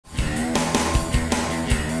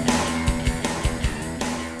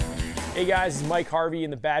Hey guys, this is Mike Harvey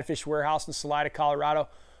in the Badfish warehouse in Salida, Colorado.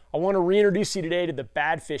 I want to reintroduce you today to the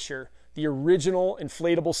Badfisher, the original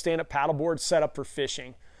inflatable stand-up paddleboard set up for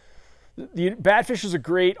fishing. The Badfisher is a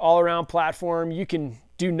great all-around platform. You can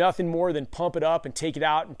do nothing more than pump it up and take it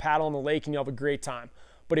out and paddle on the lake and you'll have a great time.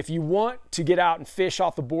 But if you want to get out and fish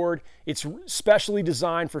off the board, it's specially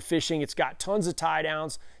designed for fishing. It's got tons of tie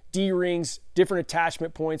downs, D-rings, different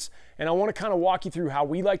attachment points, and I want to kind of walk you through how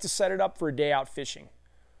we like to set it up for a day out fishing.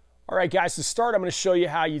 All right, guys, to start, I'm going to show you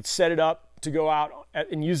how you'd set it up to go out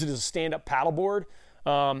and use it as a stand-up paddleboard.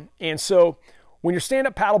 And so when you're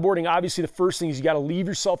stand-up paddleboarding, obviously the first thing is you got to leave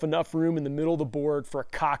yourself enough room in the middle of the board for a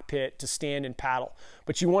cockpit to stand and paddle.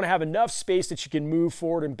 But you want to have enough space that you can move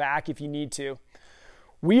forward and back if you need to.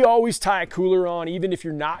 We always tie a cooler on, even if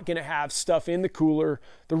you're not going to have stuff in the cooler.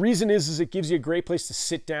 The reason is it gives you a great place to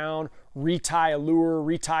sit down, retie a lure,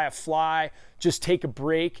 retie a fly, just take a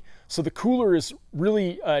break. So the cooler is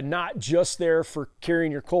really not just there for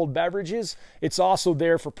carrying your cold beverages. It's also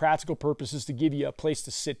there for practical purposes to give you a place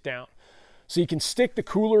to sit down. So you can stick the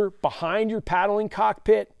cooler behind your paddling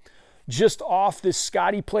cockpit, just off this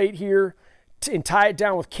Scotty plate here, and tie it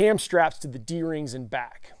down with cam straps to the D-rings and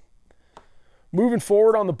back. Moving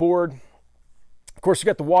forward on the board, of course, you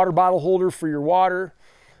got the water bottle holder for your water.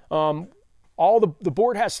 The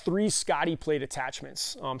board has 3 Scotty plate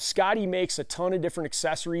attachments. Scotty makes a ton of different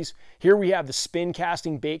accessories. Here we have the spin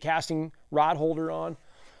casting, bait casting rod holder on.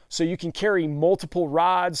 So you can carry multiple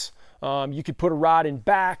rods. You could put a rod in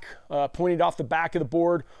back, pointed off the back of the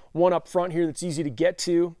board, one up front here that's easy to get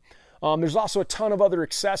to. There's also a ton of other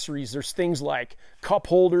accessories. There's things like cup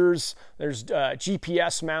holders, there's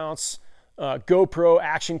GPS mounts, GoPro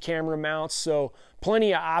action camera mounts, so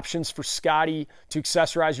plenty of options for Scotty to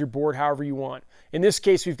accessorize your board however you want. In this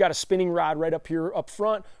case, we've got a spinning rod right up here up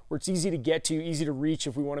front where it's easy to get to, easy to reach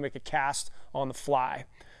if we want to make a cast on the fly.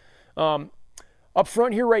 Up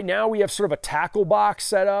front here right now, we have sort of a tackle box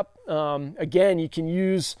set up. Again, you can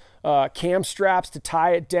use cam straps to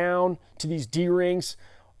tie it down to these D-rings.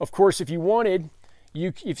 Of course, if you wanted,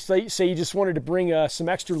 if say you just wanted to bring some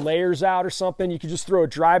extra layers out or something, you could just throw a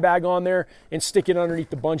dry bag on there and stick it underneath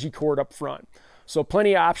the bungee cord up front. So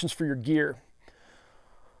plenty of options for your gear.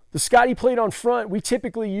 The Scotty plate on front, we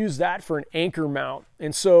typically use that for an anchor mount.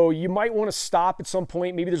 And so you might want to stop at some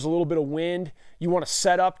point. Maybe there's a little bit of wind. You want to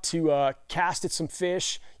set up to cast at some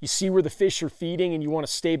fish. You see where the fish are feeding and you want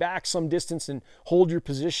to stay back some distance and hold your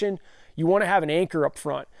position. You want to have an anchor up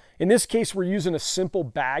front. In this case, we're using a simple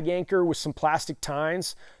bag anchor with some plastic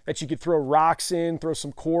tines that you could throw rocks in, throw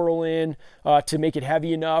some coral in to make it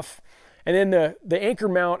heavy enough. And then the anchor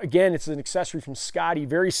mount, again, it's an accessory from Scotty,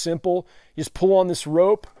 very simple. You just pull on this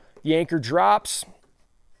rope, the anchor drops,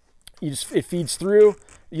 it feeds through,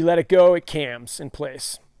 you let it go, it cams in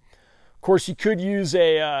place. Of course, you could use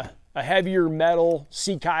a heavier metal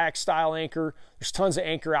sea kayak style anchor. There's tons of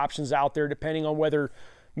anchor options out there depending on whether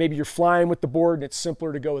maybe you're flying with the board and it's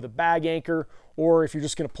simpler to go with a bag anchor, or if you're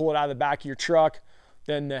just going to pull it out of the back of your truck,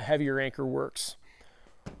 then the heavier anchor works.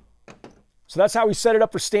 So that's how we set it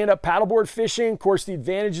up for stand-up paddleboard fishing. Of course, the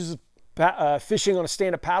advantages of fishing on a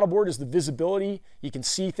stand-up paddleboard is the visibility. You can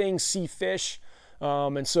see things, see fish,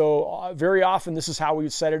 and so very often this is how we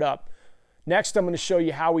would set it up. Next, I'm going to show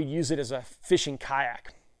you how we use it as a fishing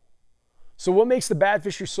kayak. So what makes the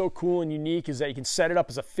Badfisher so cool and unique is that you can set it up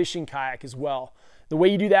as a fishing kayak as well. The way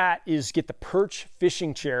you do that is get the Perch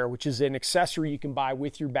fishing chair, which is an accessory you can buy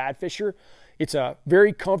with your Badfisher. It's a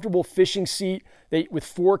very comfortable fishing seat with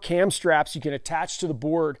 4 cam straps you can attach to the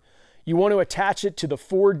board. You want to attach it to the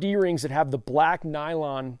 4 D-rings that have the black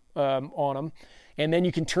nylon on them, and then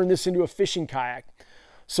you can turn this into a fishing kayak.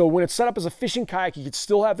 So when it's set up as a fishing kayak, you could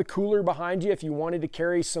still have the cooler behind you if you wanted to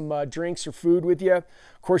carry some drinks or food with you.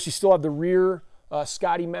 Of course, you still have the rear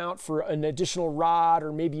Scotty mount for an additional rod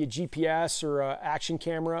or maybe a GPS or a action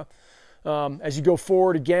camera. As you go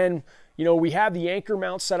forward, again, you know, we have the anchor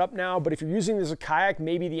mount set up now, but if you're using it as a kayak,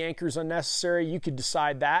 maybe the anchor is unnecessary. You could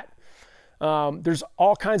decide that. There's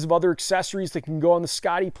all kinds of other accessories that can go on the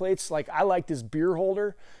Scotty plates. Like I like this beer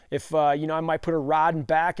holder. If, you know, I might put a rod in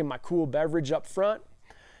back and my cool beverage up front.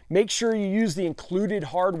 Make sure you use the included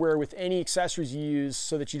hardware with any accessories you use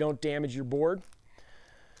so that you don't damage your board.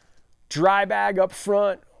 Dry bag up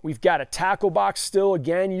front. We've got a tackle box still,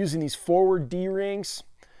 again, using these forward D-rings.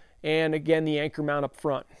 And again, the anchor mount up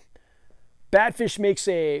front. Badfish makes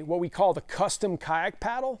what we call the custom kayak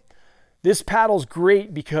paddle. This paddle is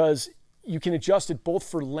great because you can adjust it both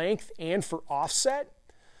for length and for offset.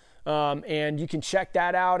 And you can check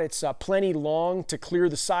that out. It's plenty long to clear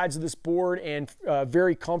the sides of this board and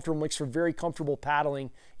very comfortable, makes for very comfortable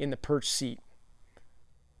paddling in the Perch seat.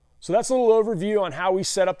 So that's a little overview on how we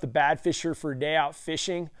set up the Badfisher for a day out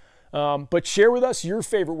fishing. But share with us your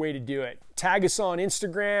favorite way to do it. Tag us on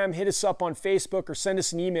Instagram, hit us up on Facebook, or send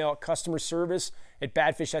us an email at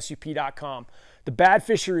customerservice@badfishsup.com. The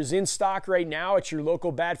Badfisher is in stock right now at your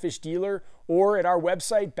local Badfish dealer or at our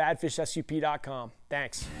website, badfishsup.com.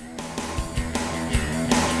 Thanks.